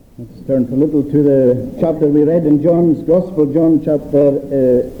Let's turn for a little to the chapter we read in John's Gospel, John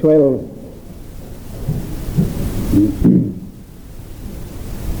chapter 12.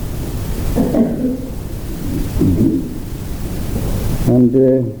 And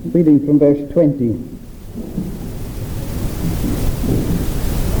reading from verse 20.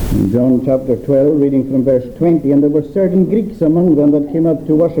 In John chapter 12, reading from verse 20. And there were certain Greeks among them that came up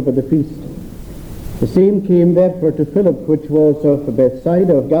to worship at the feast. The same came therefore to Philip, which was of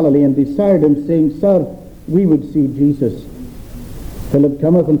Bethsaida of Galilee, and desired him, saying, Sir, we would see Jesus. Philip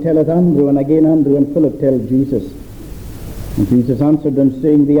cometh and telleth Andrew, and again Andrew and Philip tell Jesus. And Jesus answered them,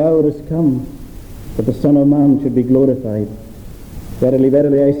 saying, The hour is come, that the Son of Man should be glorified. Verily,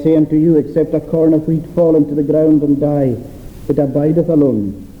 verily, I say unto you, except a corn of wheat fall into the ground and die, it abideth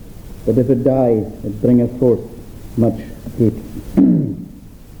alone. But if it die, it bringeth forth much fruit.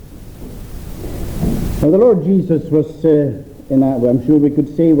 Now the Lord Jesus was, I'm sure we could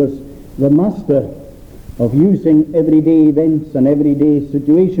say, was the master of using everyday events and everyday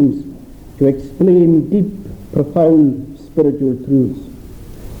situations to explain deep, profound spiritual truths.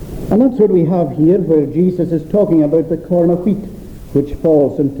 And that's what we have here, where Jesus is talking about the corn of wheat which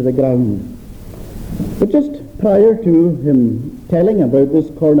falls into the ground. But just prior to him telling about this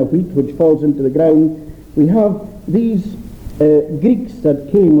corn of wheat which falls into the ground, we have these Greeks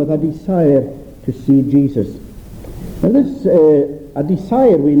that came with a desire to see Jesus. Now this, a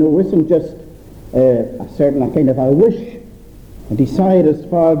desire, we know, isn't just a certain kind of a wish. A desire is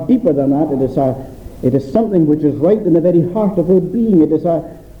far deeper than that. It is something which is right in the very heart of our being. It is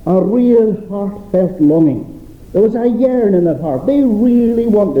a real heartfelt longing. There was a yearn in their heart. They really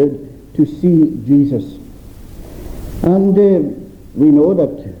wanted to see Jesus. And we know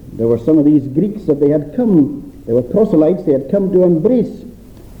that there were some of these Greeks that they were proselytes, they had come to embrace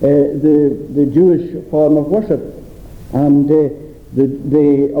the Jewish form of worship. And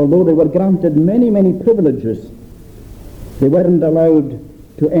although they were granted many, many privileges, they weren't allowed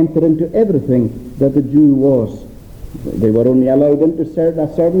to enter into everything that the Jew was. They were only allowed into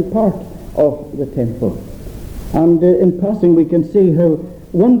a certain part of the temple. And in passing we can see how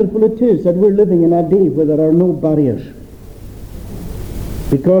wonderful it is that we're living in a day where there are no barriers.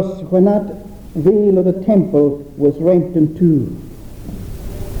 Because when that veil of the temple was rent in two,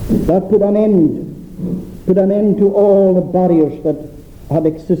 that put an end to all the barriers that had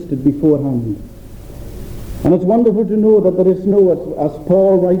existed beforehand. And it's wonderful to know that there is no, as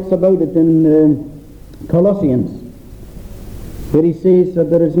Paul writes about it in Colossians, where he says that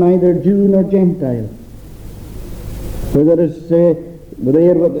there is neither Jew nor Gentile. Where there is,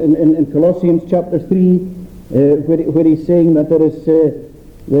 in Colossians chapter 3, where he's saying that there is,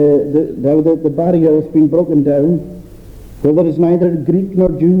 the barrier has been broken down, where there is neither Greek nor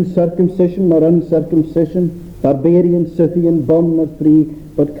Jew, circumcision nor uncircumcision, barbarian, Scythian, bond nor free,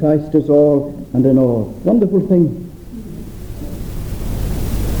 but Christ is all and in all. Wonderful thing.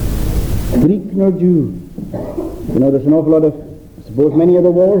 Greek nor Jew. You know, there's an awful lot of, I suppose many of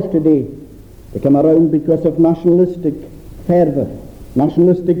the wars today, they come around because of nationalistic fervour,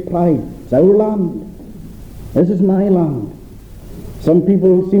 nationalistic pride. It's our land. This is my land. Some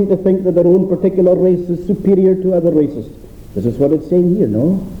people seem to think that their own particular race is superior to other races. This is what it's saying here,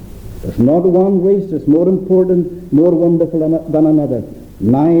 no? There's not one race that's more important, more wonderful than another.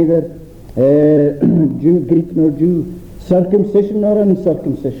 Neither Greek nor Jew, circumcision nor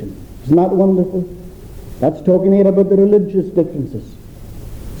uncircumcision. Isn't that wonderful? That's talking here about the religious differences.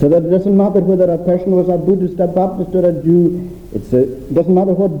 So that it doesn't matter whether a person was a Buddhist, a Baptist, or a Jew. It doesn't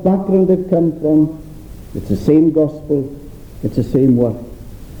matter what background they've come from. It's the same gospel. It's the same work.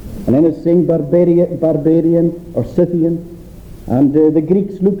 And then it's saying barbarian or Scythian. And the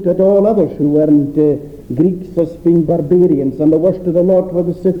Greeks looked at all others who weren't Greeks as being barbarians, and the worst of the lot were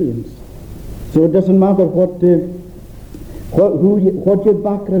the Scythians. So it doesn't matter what your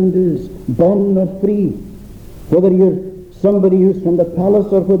background is, bond or free, whether you're somebody who's from the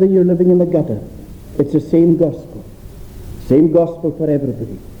palace or whether you're living in the gutter. It's the same gospel. Same gospel for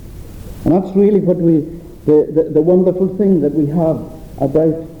everybody. And that's really what the wonderful thing that we have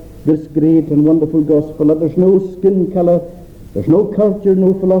about this great and wonderful gospel, that there's no skin colour, there's no culture,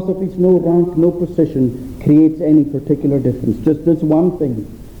 no philosophies, no rank, no position creates any particular difference. Just this one thing,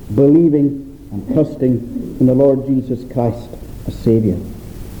 believing and trusting in the Lord Jesus Christ as Saviour.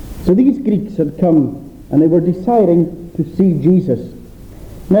 So these Greeks had come and they were desiring to see Jesus.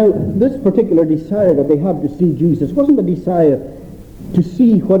 Now, this particular desire that they had to see Jesus wasn't a desire to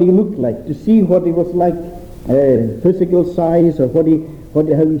see what he looked like, to see what he was like, physical size, or how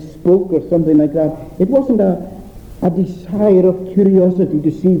he spoke or something like that. It wasn't a desire of curiosity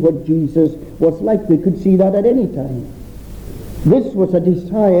to see what Jesus was like. They could see that at any time. This was a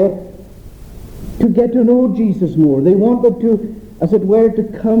desire to get to know Jesus more. They wanted to, as it were, to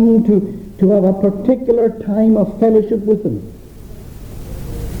come to have a particular time of fellowship with him.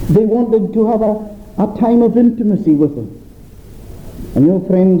 They wanted to have a time of intimacy with him. And you know,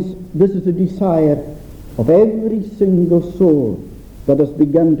 friends, this is a desire of every single soul that has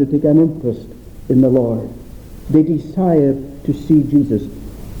begun to take an interest in the Lord. They desire to see Jesus.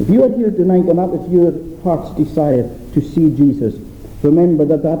 If you are here tonight and that is your heart's desire to see Jesus, remember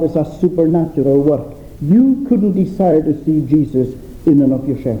that that is a supernatural work. You couldn't desire to see Jesus in and of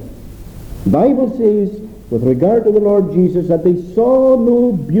yourself. The Bible says, with regard to the Lord Jesus, that they saw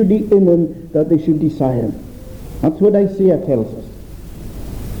no beauty in him that they should desire him. That's what Isaiah tells us.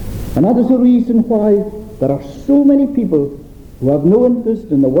 And that is the reason why there are so many people who have no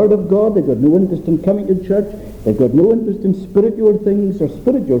interest in the Word of God. They've got no interest in coming to church. They've got no interest in spiritual things or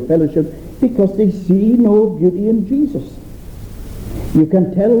spiritual fellowship, because they see no beauty in Jesus. You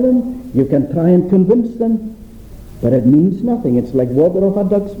can tell them, you can try and convince them, but it means nothing. It's like water off a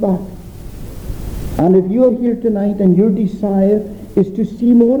duck's back. And if you are here tonight and your desire is to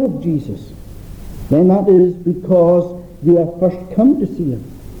see more of Jesus, then that is because you have first come to see him.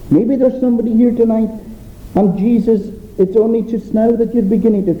 Maybe there's somebody here tonight, and Jesus, it's only just now that you're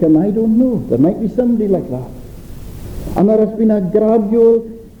beginning to come. I don't know. There might be somebody like that. And there has been a gradual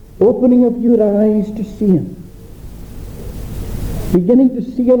opening of your eyes to see him. Beginning to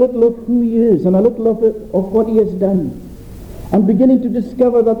see a little of who he is and a little of what he has done. And beginning to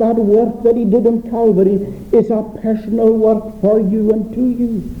discover that that work that he did on Calvary is a personal work for you and to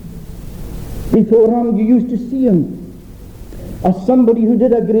you. Beforehand you used to see him as somebody who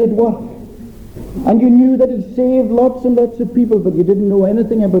did a great work. And you knew that he saved lots and lots of people, but you didn't know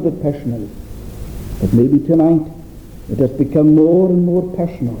anything about it personally. But maybe tonight it has become more and more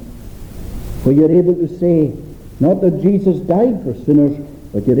personal, where you're able to say, not that Jesus died for sinners,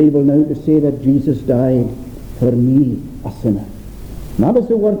 but you're able now to say that Jesus died for me, a sinner. And that is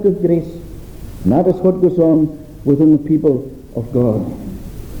the work of grace. And that is what goes on within the people of God.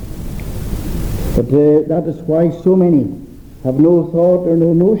 But that is why so many have no thought or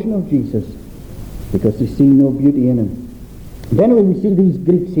no notion of Jesus, because they see no beauty in him. Then when we see these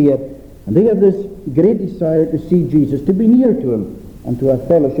Greeks here, and they have this great desire to see Jesus, to be near to him, and to have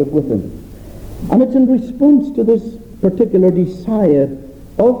fellowship with him. And it's in response to this particular desire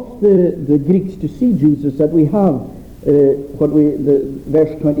of the Greeks to see Jesus that we have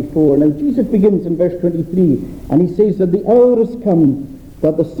verse 24. Now Jesus begins in verse 23, and he says that the hour has come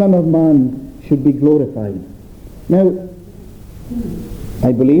that the Son of Man should be glorified. Now,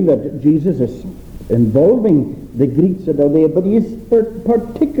 I believe that Jesus is involving the Greeks that are there, but he is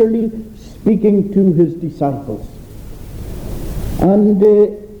particularly speaking to his disciples. And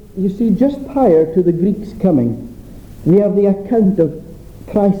you see, just prior to the Greeks coming, we have the account of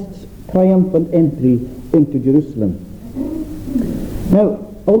Christ's triumphant entry into Jerusalem. Now,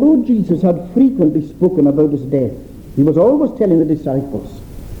 although Jesus had frequently spoken about his death, he was always telling the disciples.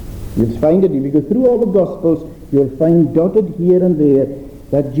 You'll find it, if you go through all the Gospels, you'll find dotted here and there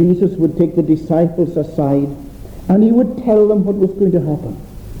that Jesus would take the disciples aside and he would tell them what was going to happen.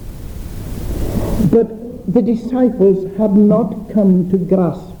 But the disciples had not come to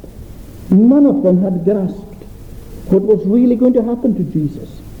grasp. None of them had grasped what was really going to happen to Jesus.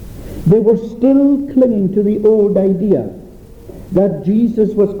 They were still clinging to the old idea that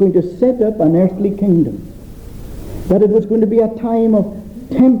Jesus was going to set up an earthly kingdom, that it was going to be a time of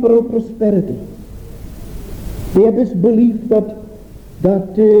temporal prosperity. They had this belief that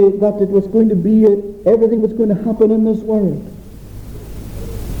it was going to be, everything was going to happen in this world.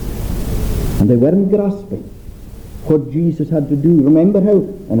 And they weren't grasping what Jesus had to do. Remember how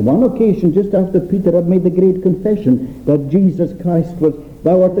on one occasion, just after Peter had made the great confession that Jesus Christ was,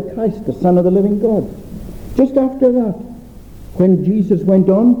 thou art the Christ, the Son of the living God. Just after that, when Jesus went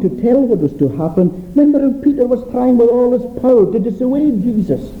on to tell what was to happen, remember how Peter was trying with all his power to dissuade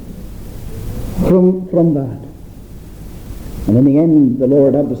Jesus from that. And in the end, the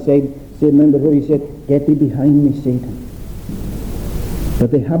Lord had to say, remember how he said, get thee behind me, Satan.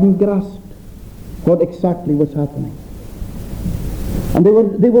 But they hadn't grasped what exactly was happening. And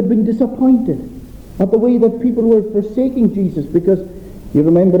they were being disappointed at the way that people were forsaking Jesus, because you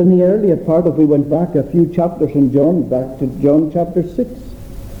remember in the earlier part, if we went back a few chapters in John, back to John chapter 6,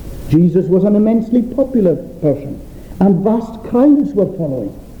 Jesus was an immensely popular person, and vast crowds were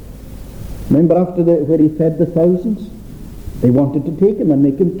following. Remember after where he fed the thousands? They wanted to take him and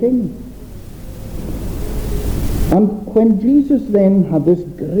make him king. And when Jesus then had this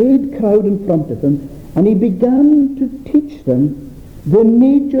great crowd in front of him, and he began to teach them the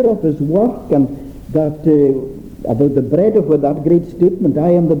nature of his work, and that about the bread of with that great statement,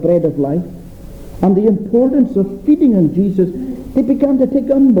 I am the bread of life, and the importance of feeding on Jesus, they began to take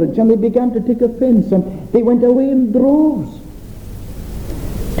umbrage and they began to take offense, and they went away in droves.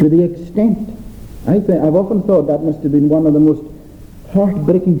 To the extent, I've often thought that must have been one of the most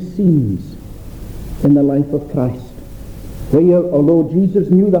heartbreaking scenes in the life of Christ. Where, although Jesus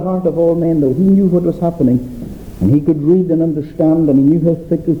knew the heart of all men, though he knew what was happening, and he could read and understand, and he knew how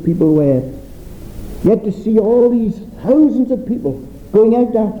fickle people were, yet to see all these thousands of people going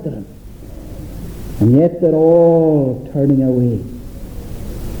out after him, and yet they're all turning away.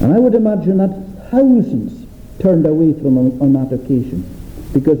 And I would imagine that thousands turned away from him on that occasion,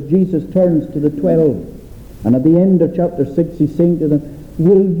 because Jesus turns to the 12, and at the end of chapter 6 he's saying to them,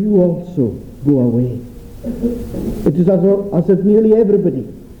 will you also go away? It is as if nearly everybody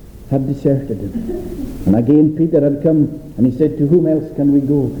had deserted him. And again Peter had come, and he said, to whom else can we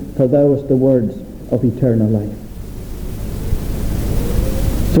go? For thou hast the words of eternal life.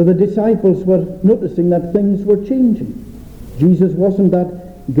 So the disciples were noticing that things were changing. Jesus wasn't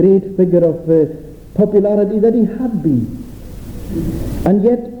that great figure of popularity that he had been. And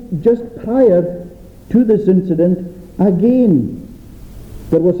yet, just prior to this incident, again,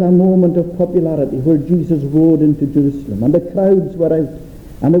 there was a moment of popularity where Jesus rode into Jerusalem, and the crowds were out,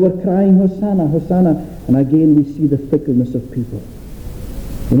 and they were crying, Hosanna, Hosanna. And again we see the fickleness of people.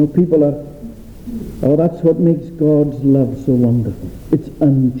 You know, people are, that's what makes God's love so wonderful. It's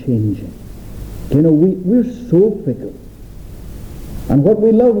unchanging. You know, we're so fickle. And what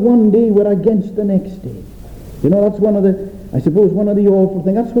we love one day, we're against the next day. You know, that's one of the awful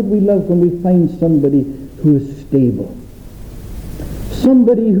things. That's what we love when we find somebody who is stable.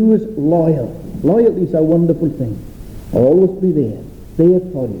 Somebody who is loyal. Loyalty is a wonderful thing. Always be there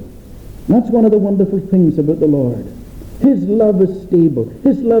for you. And that's one of the wonderful things about the Lord. His love is stable.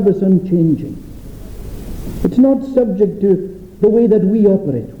 His love is unchanging. It's not subject to the way that we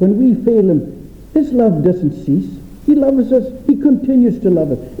operate. When we fail him, his love doesn't cease. He loves us. He continues to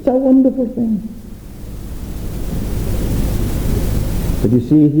love us. It's a wonderful thing. But you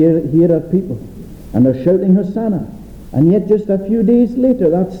see, here are people, and they're shouting Hosanna. And yet just a few days later,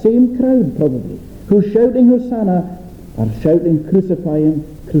 that same crowd probably, who's shouting Hosanna, are shouting crucify him,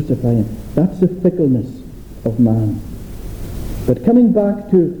 crucify him. That's the fickleness of man. But coming back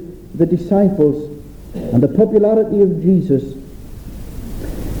to the disciples and the popularity of Jesus,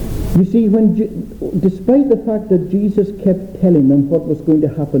 you see, despite the fact that Jesus kept telling them what was going to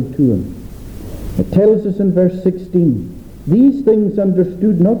happen to him, it tells us in verse 16, these things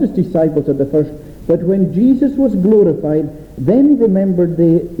understood not his disciples at the first, but when Jesus was glorified, then remembered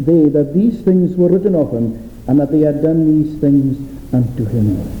they that these things were written of him, and that they had done these things unto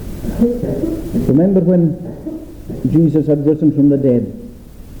him. Remember when Jesus had risen from the dead?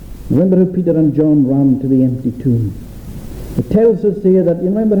 Remember how Peter and John ran to the empty tomb? It tells us here that, you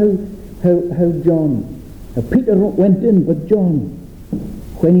remember how Peter went in, but John,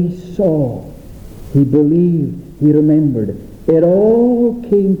 when he saw, he believed, he remembered. It all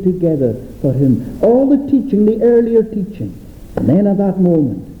came together for him. All the teaching, the earlier teaching. And then at that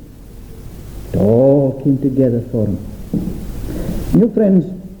moment, it all came together for him. You know, friends,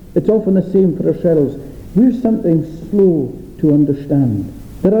 it's often the same for ourselves. We're sometimes slow to understand.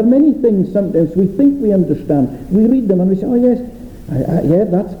 There are many things sometimes we think we understand. We read them and we say, oh yes, yeah,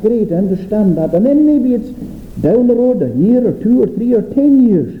 that's great, I understand that. And then maybe it's down the road a year or 2 or 3 or 10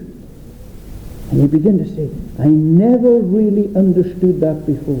 years. And you begin to say, I never really understood that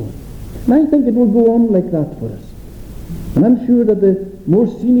before. And I think it will go on like that for us. And I'm sure that the more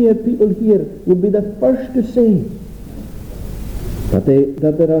senior people here will be the first to say that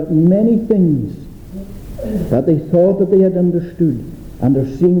there are many things that they thought that they had understood, and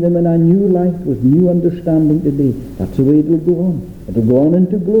are seeing them in a new light with new understanding today. That's the way it will go on. It will go on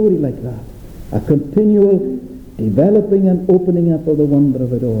into glory like that. A continual developing and opening up of the wonder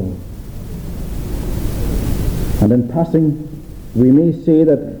of it all. And in passing, we may say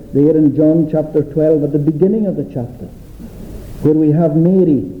that there in John chapter 12, at the beginning of the chapter, where we have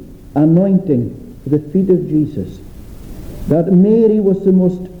Mary anointing the feet of Jesus, that Mary was the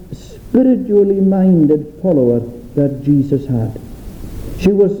most spiritually minded follower that Jesus had.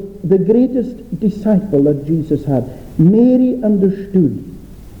 She was the greatest disciple that Jesus had. Mary understood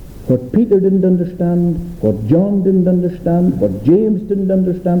what Peter didn't understand, what John didn't understand, what James didn't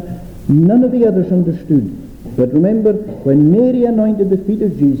understand. None of the others understood. But remember, when Mary anointed the feet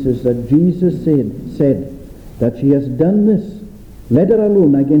of Jesus, that Jesus said that she has done this, let her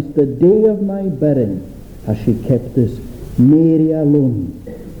alone, against the day of my burying has she kept this. Mary alone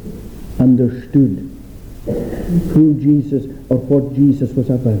understood who Jesus, or what Jesus was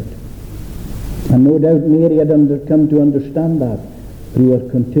about. And no doubt Mary had come to understand that through her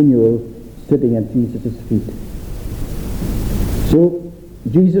continual sitting at Jesus' feet. So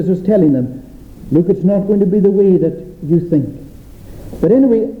Jesus was telling them, look, it's not going to be the way that you think. But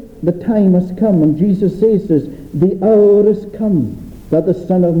anyway, the time has come, and Jesus says this, the hour has come that the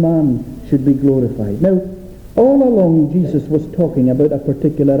Son of Man should be glorified. Now, all along Jesus was talking about a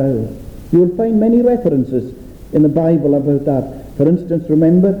particular hour. You will find many references in the Bible about that. For instance,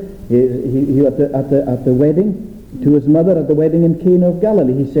 remember, he at the wedding, to his mother at the wedding in Cana of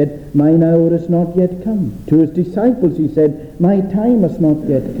Galilee, he said, mine hour is not yet come. To his disciples he said, my time has not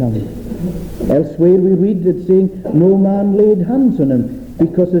yet come. Elsewhere we read it saying, no man laid hands on him,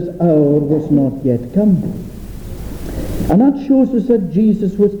 because his hour was not yet come. And that shows us that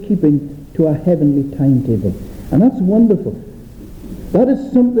Jesus was keeping to a heavenly timetable. And that's wonderful. That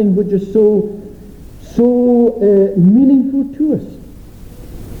is something which is so meaningful to us.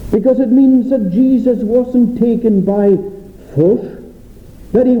 Because it means that Jesus wasn't taken by force,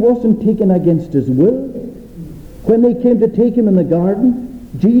 that he wasn't taken against his will. When they came to take him in the garden,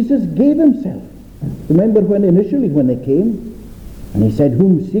 Jesus gave himself. Remember when they came, and he said,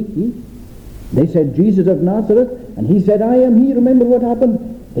 whom seek ye? They said, Jesus of Nazareth, and he said, I am he. Remember what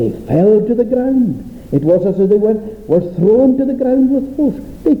happened? They fell to the ground. It was as if they were thrown to the ground with force.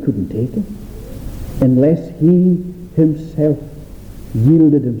 They couldn't take him unless he himself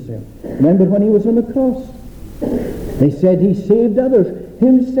yielded himself. Remember when he was on the cross? They said he saved others.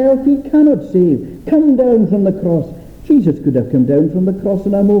 Himself he cannot save. Come down from the cross. Jesus could have come down from the cross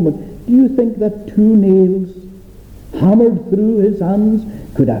in a moment. Do you think that 2 nails hammered through his hands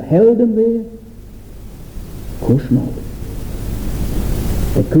could have held him there? Of course not.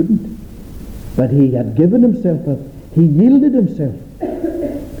 They couldn't. But he had given himself up. He yielded himself.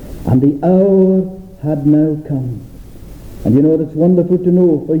 And the hour had now come. And you know, it's wonderful to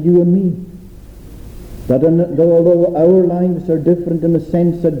know for you and me that although our lives are different in the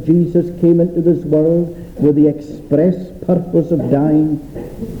sense that Jesus came into this world with the express purpose of dying,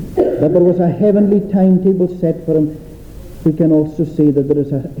 that there was a heavenly timetable set for him, we can also say that there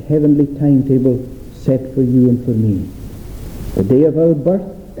is a heavenly timetable set for you and for me. The day of our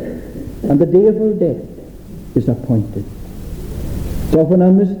birth and the day of our death is appointed. It's often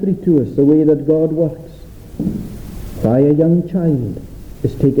a mystery to us, the way that God works. Why a young child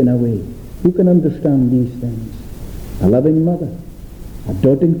is taken away. Who can understand these things? A loving mother, a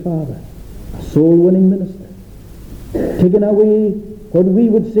doting father, a soul-winning minister, taken away, what we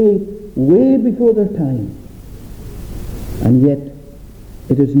would say, way before their time. And yet,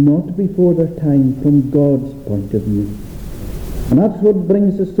 it is not before their time from God's point of view. And that's what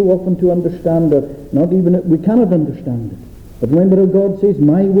brings us so often to understand, or not even, we cannot understand it. But remember how God says,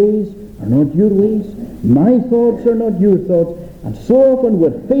 my ways are not your ways, my thoughts are not your thoughts. And so often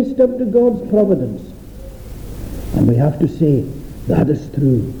we're faced up to God's providence. And we have to say, that is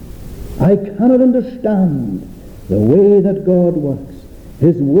true. I cannot understand the way that God works.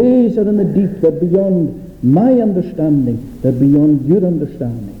 His ways are in the deep, they're beyond my understanding, they're beyond your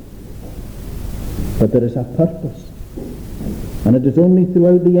understanding. But there is a purpose. And it is only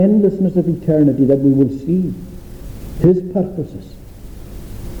throughout the endlessness of eternity that we will see his purposes.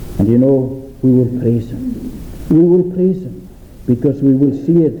 And you know, we will praise him. We will praise him because we will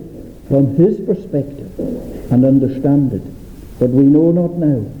see it from his perspective and understand it. What we know not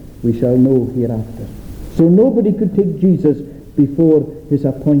now, we shall know hereafter. So nobody could take Jesus before his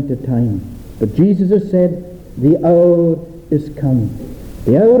appointed time. But Jesus has said, the hour is come.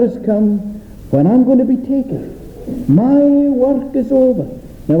 The hour has come when I'm going to be taken. My work is over.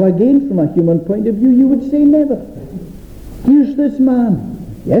 Now again, from a human point of view, you would say never. Here's this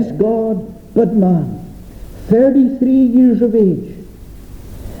man, yes God, but man, 33 years of age,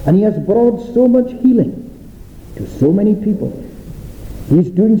 and he has brought so much healing to so many people. He's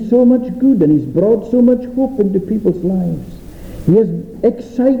doing so much good, and he's brought so much hope into people's lives. He has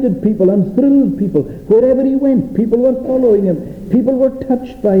excited people and thrilled people. Wherever he went, people were following him. People were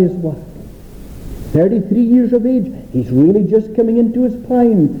touched by his work. 33 years of age, he's really just coming into his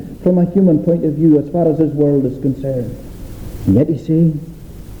prime from a human point of view as far as his world is concerned. And yet he's saying,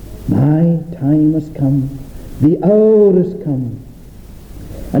 my time has come. The hour has come.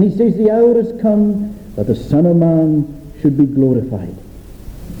 And he says the hour has come that the Son of Man should be glorified.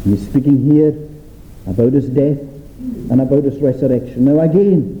 He's speaking here about his death and about his resurrection. Now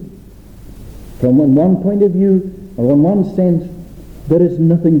again, from one point of view, or in one sense, there is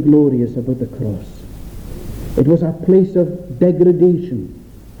nothing glorious about the cross. It was a place of degradation,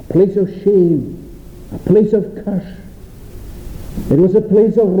 a place of shame, a place of curse. It was a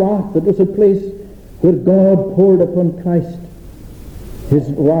place of wrath. It was a place where God poured upon Christ His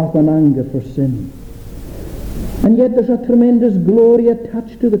wrath and anger for sin. And yet there's a tremendous glory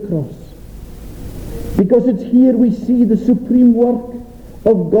attached to the cross. Because it's here we see the supreme work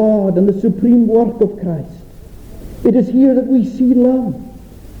of God and the supreme work of Christ. It is here that we see love.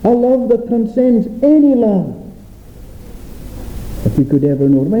 A love that transcends any love that we could ever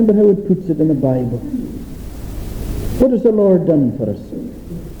know. Remember how it puts it in the Bible. What has the Lord done for us?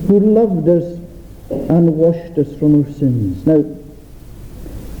 Who loved us and washed us from our sins. Now,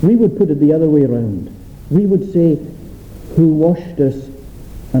 we would put it the other way around. We would say, who washed us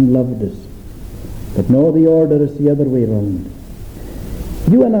and loved us. But no, the order is the other way around.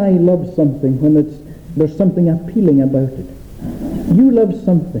 You and I love something when there's something appealing about it. You love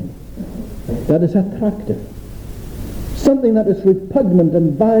something that is attractive. Something that is repugnant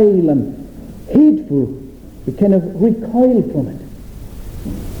and vile and hateful. You kind of recoil from it.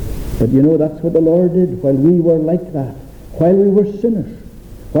 But you know, that's what the Lord did while we were like that. While we were sinners.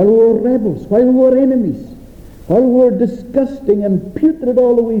 While we were rebels. While we were enemies. While we were disgusting and putrid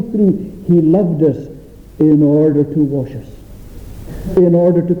all the way through. He loved us in order to wash us. In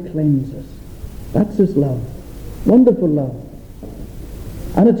order to cleanse us. That's His love. Wonderful love.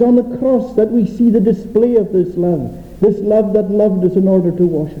 And it's on the cross that we see the display of this love. This love that loved us in order to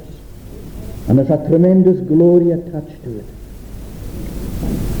wash us. And there's a tremendous glory attached to it.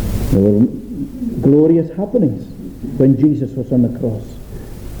 There were glorious happenings when Jesus was on the cross.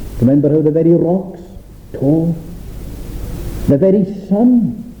 Remember how the very rocks tore? The very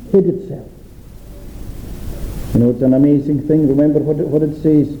sun hid itself. You know, it's an amazing thing. Remember what it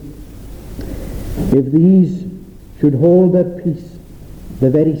says. If these should hold their peace, the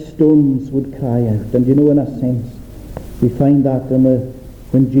very stones would cry out. And you know, in a sense, we find that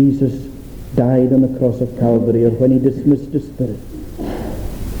when Jesus died on the cross of Calvary, or when He dismissed His spirit.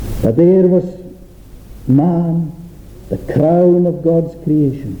 That there was man, the crown of God's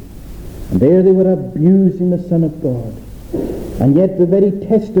creation. And there they were abusing the Son of God. And yet the very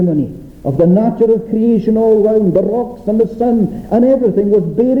testimony of the natural creation all round, the rocks and the sun and everything, was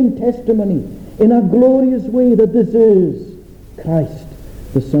bearing testimony in a glorious way that this is Christ,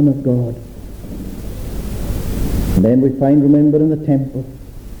 the Son of God. And then we find, remember, in the temple,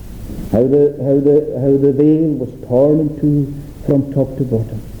 how the veil was torn in two from top to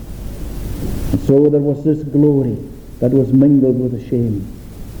bottom. And so there was this glory that was mingled with the shame.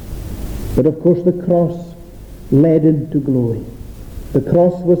 But of course the cross led into glory. The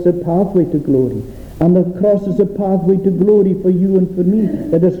cross was a pathway to glory. And the cross is a pathway to glory for you and for me.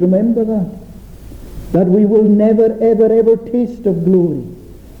 Let us remember that. That we will never, ever, ever taste of glory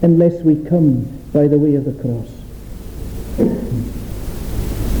unless we come by the way of the cross.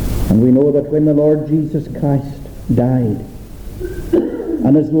 And we know that when the Lord Jesus Christ died,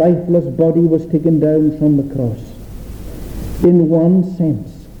 and His lifeless body was taken down from the cross, in one sense,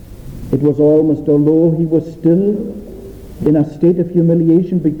 it was almost, although He was still in a state of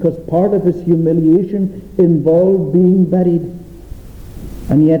humiliation, because part of His humiliation involved being buried,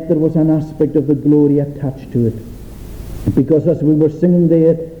 and yet there was an aspect of the glory attached to it. Because as we were singing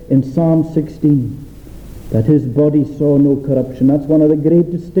there in Psalm 16, that His body saw no corruption. That's one of the great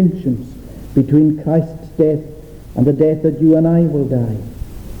distinctions between Christ's death and the death that you and I will die.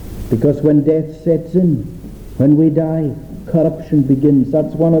 Because when death sets in, when we die, corruption begins.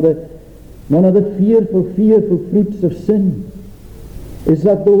 That's one of the fearful fruits of sin, is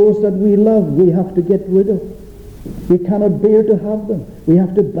that those that we love, we have to get rid of. We cannot bear to have them. We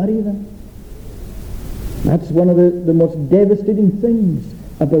have to bury them. That's one of the most devastating things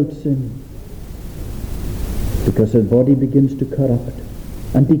about sin. Because the body begins to corrupt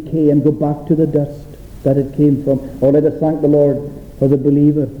and decay and go back to the dust that it came from. Oh, let us thank the Lord for the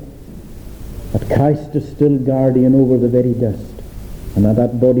believer, that Christ is still guardian over the very dust, and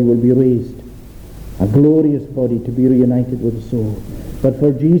that body will be raised, a glorious body to be reunited with the soul. But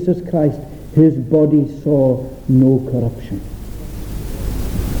for Jesus Christ, His body saw no corruption.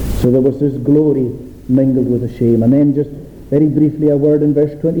 So there was this glory mingled with the shame. And then just very briefly a word in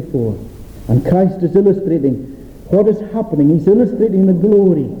verse 24. And Christ is illustrating what is happening. He's illustrating the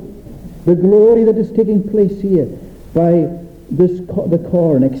glory that is taking place here by the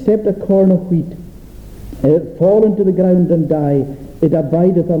corn. Except a corn of wheat fall into the ground and die, it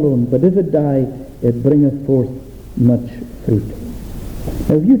abideth alone. But if it die, it bringeth forth much fruit.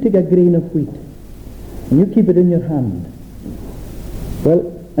 Now if you take a grain of wheat and you keep it in your hand,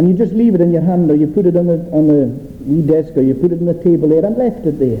 well, and you just leave it in your hand, or you put it on the wee desk, or you put it on the table there and left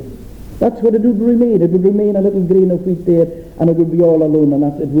it there, that's what it would remain. It would remain a little grain of wheat there, and it would be all alone, and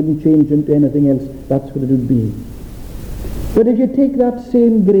it wouldn't change into anything else. That's what it would be. But if you take that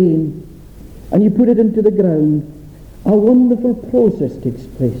same grain and you put it into the ground, a wonderful process takes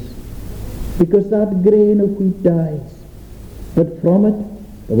place, because that grain of wheat dies, but from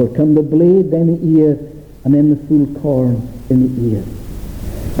it there will come the blade, then the ear, and then the full corn in the ear.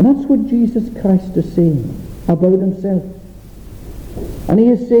 And that's what Jesus Christ is saying about himself. And he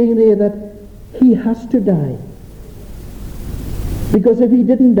is saying there that he has to die, because if he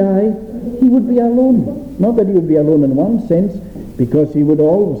didn't die, he would be alone. Not that he would be alone in one sense, because he would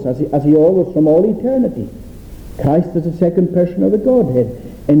always, as he always from all eternity, Christ as the second person of the Godhead,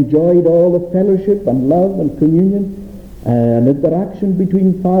 enjoyed all the fellowship and love and communion and interaction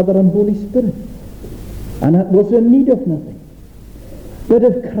between Father and Holy Spirit, and it was in need of nothing. But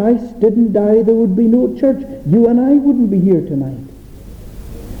if Christ didn't die, there would be no church. You and I wouldn't be here tonight.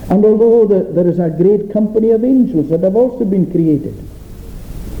 And although there is a great company of angels that have also been created,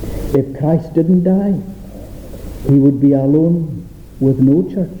 if Christ didn't die, he would be alone with no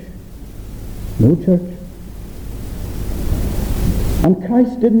church. No church. And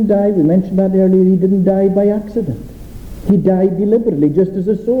Christ didn't die, we mentioned that earlier, he didn't die by accident. He died deliberately, just as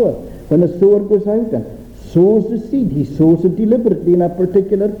a sower. When a sower goes out and sows the seed, he sows it deliberately in a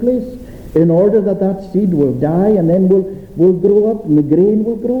particular place, in order that that seed will die and then will grow up, and the grain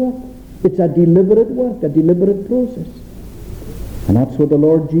will grow up. It's a deliberate work, a deliberate process. And that's what the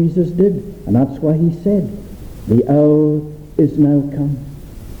Lord Jesus did. And that's why he said, the hour is now come.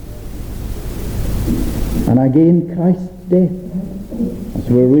 And again, Christ's death, as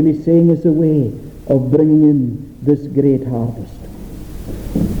we're really saying, is a way of bringing in this great harvest.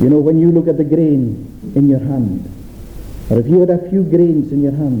 You know, when you look at the grain in your hand, or if you had a few grains in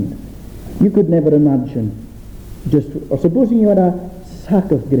your hand, you could never imagine or supposing you had a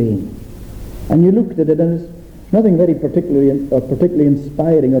sack of grain, and you looked at it, and there's nothing very particularly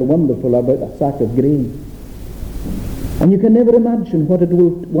inspiring or wonderful about a sack of grain. And you can never imagine what it will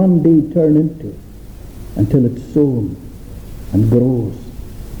one day turn into until it's sown and grows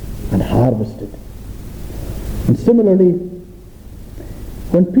and harvested. And similarly,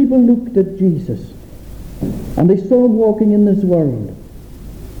 when people looked at Jesus and they saw him walking in this world,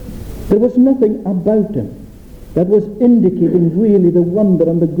 there was nothing about him that was indicating really the wonder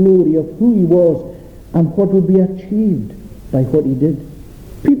and the glory of who he was and what would be achieved by what he did.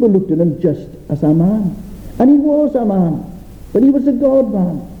 People looked at him just as a man. And he was a man, but he was a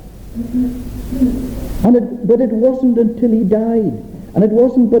God-man. But it wasn't until he died, and it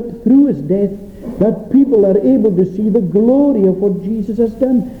wasn't but through his death, that people are able to see the glory of what Jesus has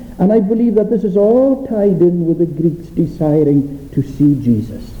done. And I believe that this is all tied in with the Greeks desiring to see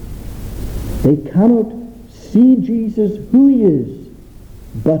Jesus. They cannot see Jesus who he is,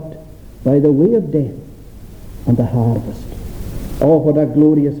 but by the way of death and the harvest. Oh, what a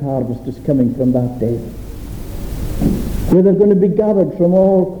glorious harvest is coming from that day, where they're going to be gathered from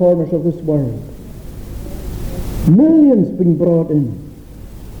all corners of this world. Millions being brought in.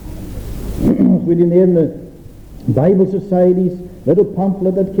 Reading there in the Bible Society's little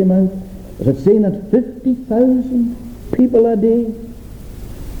pamphlet that came out, was it saying that 50,000 people a day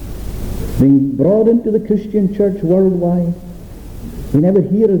being brought into the Christian church worldwide? We never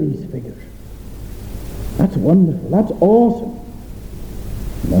hear of these figures. That's wonderful. That's awesome.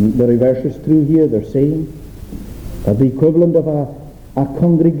 And the reverse is true here. They're saying that the equivalent of a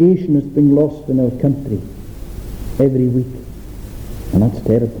congregation is being lost in our country every week. And that's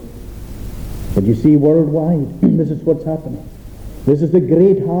terrible. But you see, worldwide, this is what's happening. This is the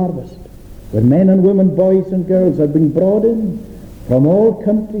great harvest, where men and women, boys and girls are being brought in from all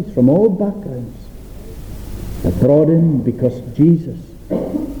countries, from all backgrounds. They're brought in because Jesus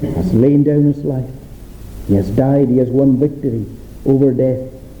has laid down his life. He has died. He has won victory over death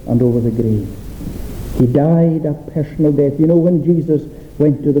and over the grave. He died a personal death. You know, when Jesus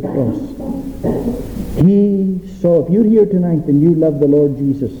went to the cross, he saw, if you're here tonight and you love the Lord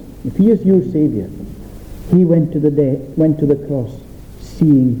Jesus, if he is your Savior, he went to the cross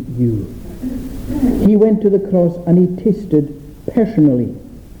seeing you. He went to the cross and he tasted personally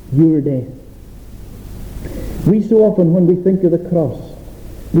your death. We so often, when we think of the cross,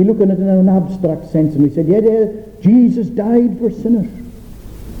 we look at it in an abstract sense and we say, yeah, Jesus died for sinners.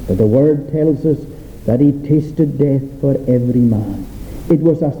 But the Word tells us that he tasted death for every man. It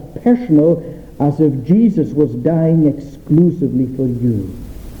was as personal as if Jesus was dying exclusively for you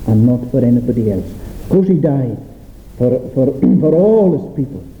and not for anybody else. Of course he died for all his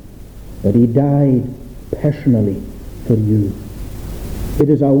people, but he died personally for you. It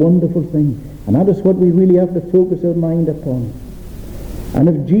is a wonderful thing, and that is what we really have to focus our mind upon. And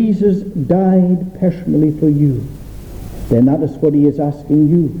if Jesus died personally for you, then that is what he is asking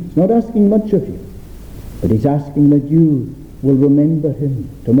you. He's not asking much of you, but he's asking that you will remember him.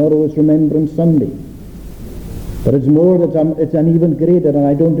 Tomorrow is Remembrance Sunday. But it's more that it's an even greater, and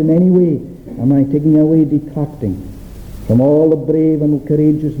I don't in any way am I taking away, detracting from all the brave and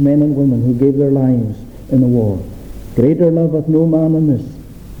courageous men and women who gave their lives in the war. Greater love hath no man than this,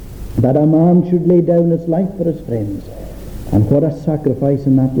 that a man should lay down his life for his friends. And what a sacrifice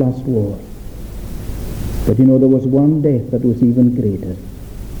in that last war. But you know, there was one death that was even greater,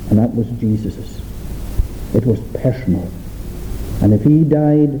 and that was Jesus's. It was personal. And if he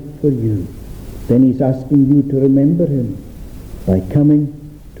died for you, then he's asking you to remember him by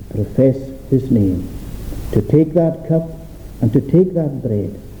coming to profess his name, to take that cup and to take that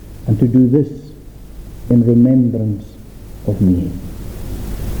bread and to do this in remembrance of me.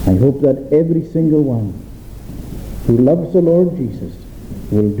 I hope that every single one who loves the Lord Jesus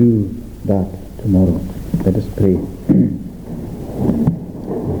will do that tomorrow. Let us pray.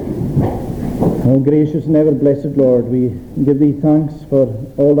 Oh, gracious and ever blessed Lord, we give thee thanks for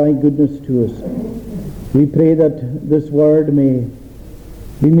all thy goodness to us. We pray that this word may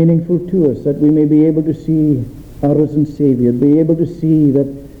be meaningful to us, that we may be able to see our risen Saviour, be able to see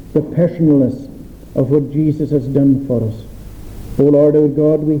that the personalness of what Jesus has done for us. O Lord our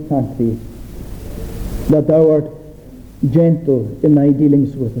God, we thank thee that thou art gentle in thy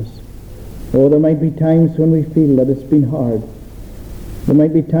dealings with us. Oh, there might be times when we feel that it's been hard. There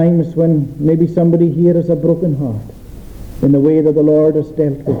might be times when maybe somebody here has a broken heart in the way that the Lord has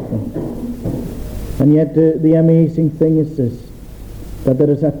dealt with them. And yet the amazing thing is this, that there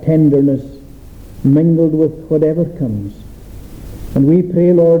is a tenderness mingled with whatever comes. And we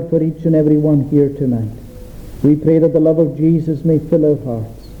pray, Lord, for each and every one here tonight. We pray that the love of Jesus may fill our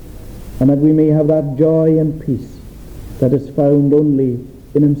hearts, and that we may have that joy and peace that is found only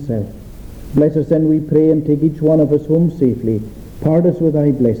in himself. Bless us then, we pray, and take each one of us home safely. Part us with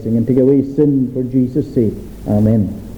thy blessing, and take away sin for Jesus' sake. Amen.